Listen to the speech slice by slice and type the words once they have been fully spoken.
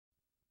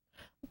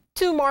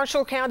Two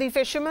Marshall County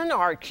fishermen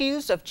are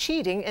accused of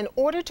cheating in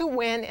order to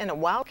win in a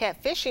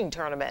Wildcat fishing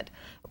tournament.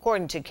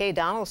 According to Kay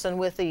Donaldson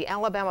with the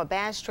Alabama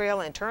Bass Trail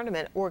and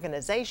Tournament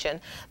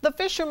Organization, the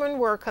fishermen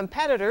were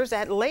competitors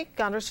at Lake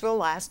Guntersville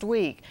last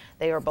week.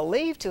 They are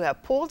believed to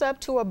have pulled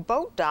up to a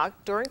boat dock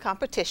during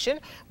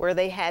competition where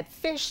they had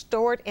fish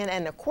stored in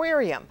an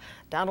aquarium.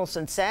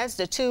 Donaldson says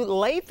the two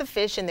laid the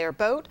fish in their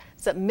boat,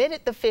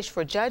 submitted the fish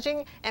for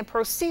judging, and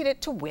proceeded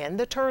to win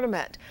the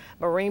tournament.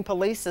 Marine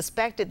police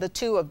suspected the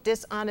two of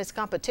dishonest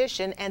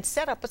competition and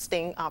set up a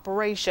sting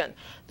operation.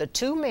 The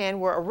two men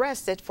were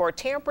arrested for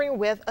tampering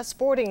with a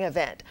sporting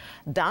event.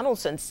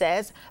 Donaldson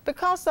says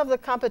because of the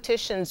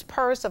competition's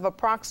purse of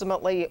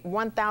approximately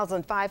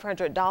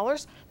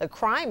 $1,500, the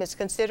crime is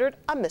considered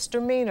a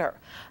misdemeanor.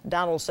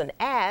 Donaldson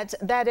adds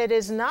that it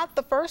is not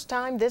the first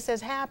time this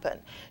has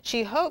happened.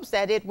 She hopes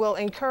that it will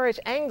encourage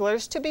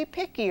anglers to be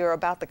pickier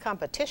about the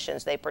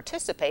competitions they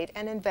participate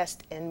and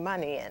invest in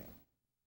money in.